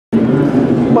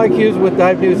Mike Hughes with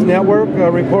Dive News Network,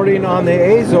 reporting on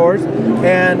the Azores,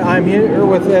 and I'm here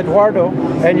with Eduardo,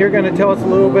 and you're going to tell us a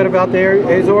little bit about the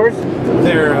Azores?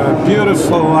 They're a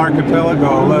beautiful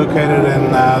archipelago located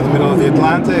in the middle of the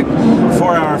Atlantic,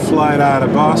 4-hour flight out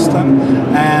of Boston,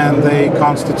 and they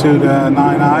constitute 9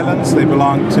 islands. They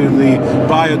belong to the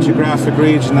biogeographic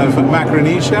region of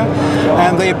Micronesia,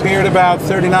 and they appeared about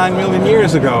 39 million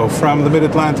years ago from the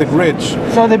mid-Atlantic ridge.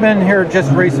 So they've been here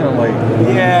just recently?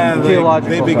 Yeah,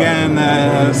 they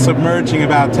began submerging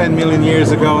about 10 million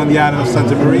years ago in the island of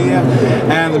Santa Maria,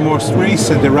 and the most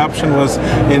recent eruption was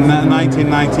in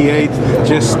 1998,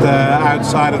 just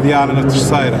outside of the island of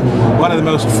Terceira. One of the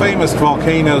most famous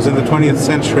volcanoes in the 20th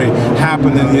century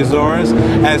happened in the Azores,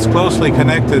 and it's closely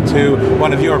connected to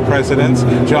one of your presidents,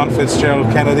 John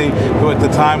Fitzgerald Kennedy, who at the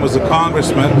time was a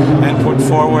congressman and put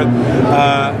forward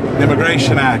the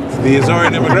Immigration Act, the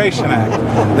Azorean Immigration Act,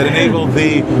 that enabled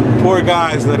the poor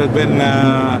guys that had been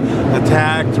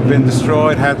attacked, been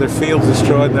destroyed, had their fields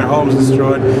destroyed, their homes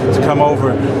destroyed, to come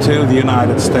over to the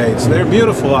United States. They're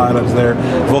beautiful islands. They're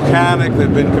volcanic.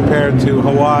 They've been compared to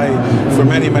Hawaii for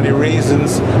many, many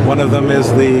reasons. One of them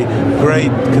is the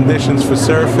great conditions for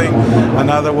surfing.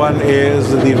 Another one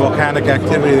is the volcanic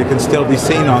activity that can still be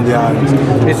seen on the islands.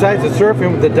 Besides the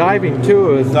surfing, the diving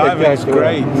too is diving's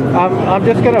great. I'm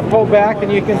just going to pull back,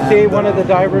 and you can see one of the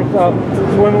divers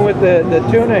swimming with the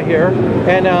tuna here,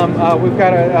 and we've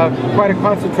got quite a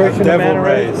concentration of manta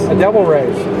rays. A devil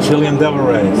rays. Chilean devil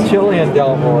rays. Chilean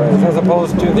devil rays, as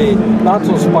opposed to the not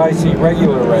so spicy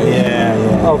regular rays. Yeah,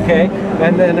 yeah. Okay,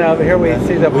 and then here we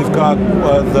see that we've got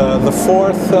the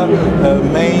fourth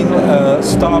main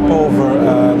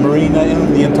stopover marina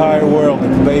in the entire world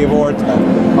at the Bay of Orta.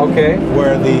 Okay.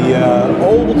 Where the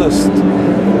oldest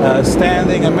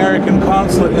standing American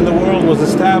consulate in the world was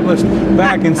established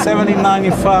back in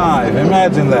 1795.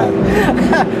 Imagine that.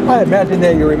 I imagine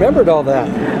that you remembered all that.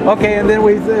 Okay, and then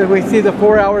we see the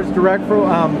 4 hours direct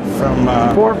from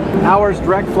 4 hours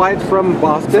direct flights from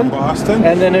Boston.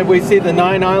 And then we see the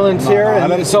 9 islands here.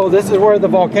 And so this is where the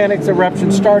volcanic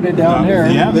eruption started down here.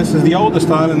 Yeah, this is the oldest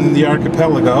island in the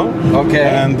archipelago. Okay.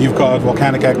 And you've got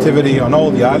volcanic activity on all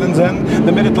the islands, and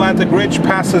the mid-Atlantic ridge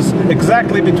passes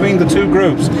exactly between the two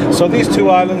groups. So these two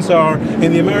islands are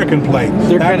in the American plate.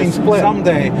 They're kind of split.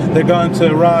 Someday they're going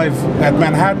to arrive at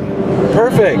Manhattan.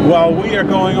 Perfect. While we are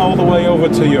going all the way over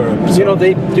to Europe. So. You know,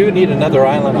 they do need another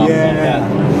island on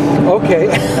Manhattan. Okay.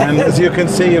 And as you can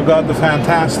see, you've got the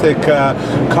fantastic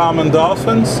common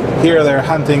dolphins. Here they're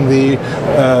hunting the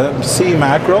sea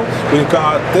mackerel.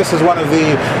 This is one of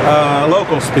the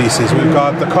local species. We've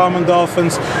got the common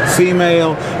dolphins,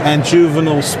 female and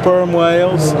juvenile sperm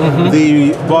whales,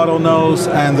 the bottlenose,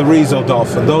 and the Rizo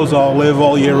dolphin. Those all live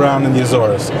all year round in the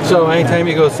Azores. So anytime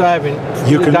you go diving,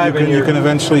 you can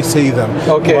eventually see them.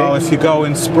 Okay. Well, if you go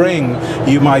in spring,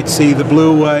 you might see the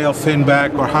blue whale,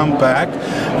 finback, or humpback.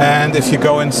 And if you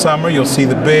go in summer, you'll see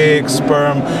the big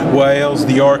sperm whales,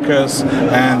 the orcas,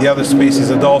 and the other species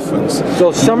of dolphins.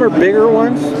 So some are bigger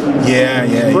ones? Yeah,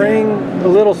 yeah. Spring, a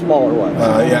little smaller ones.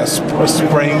 Yeah,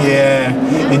 spring, yeah.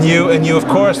 And you of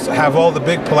course have all the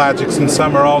big pelagics in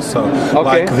summer also.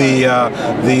 Okay. Like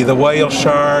the whale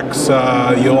sharks.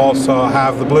 You'll also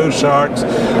have the blue sharks,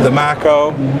 the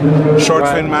mako, short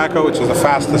fin mako, which is the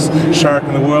fastest shark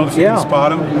in the world if you can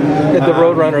spot them. The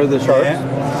roadrunner of the sharks.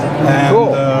 Yeah. And,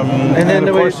 cool. And then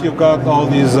of course you've got all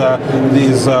these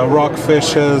rock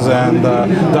fishes and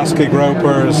dusky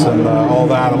gropers and all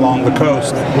that along the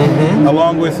coast,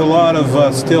 along with a lot of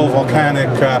still volcanic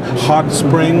hot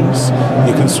springs.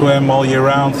 You can swim all year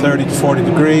round, 30 to 40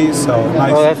 degrees. So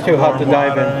nice. Oh, that's too hot to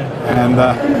dive in.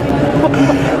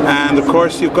 And of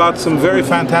course you've got some very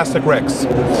fantastic wrecks.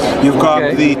 You've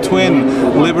got the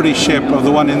twin Liberty ship of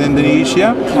the one in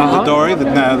Indonesia, the Dory,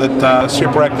 that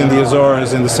shipwrecked in the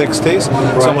Azores in the 60s.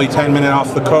 It's only 10 minutes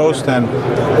off the coast, and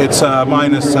it's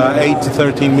minus 8 to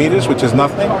 13 meters, which is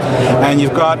nothing. And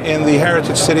you've got in the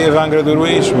heritage city of Angra do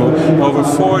Heroísmo over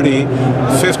 40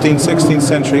 15th, 16th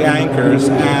century anchors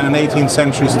and an 18th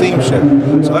century steamship.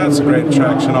 So that's a great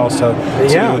attraction also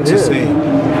to see.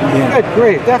 Yeah. Good,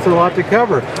 great. That's a lot to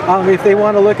cover. If they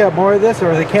want to look at more of this,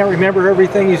 or they can't remember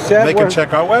everything you said, they can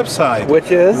check our website,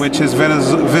 which is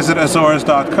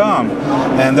visitazores.com,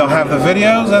 and they'll have the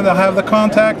videos and they'll have the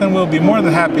contact, and we'll be more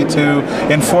than happy to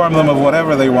inform them of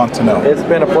whatever they want to know. It's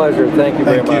been a pleasure. Thank you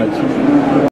very much.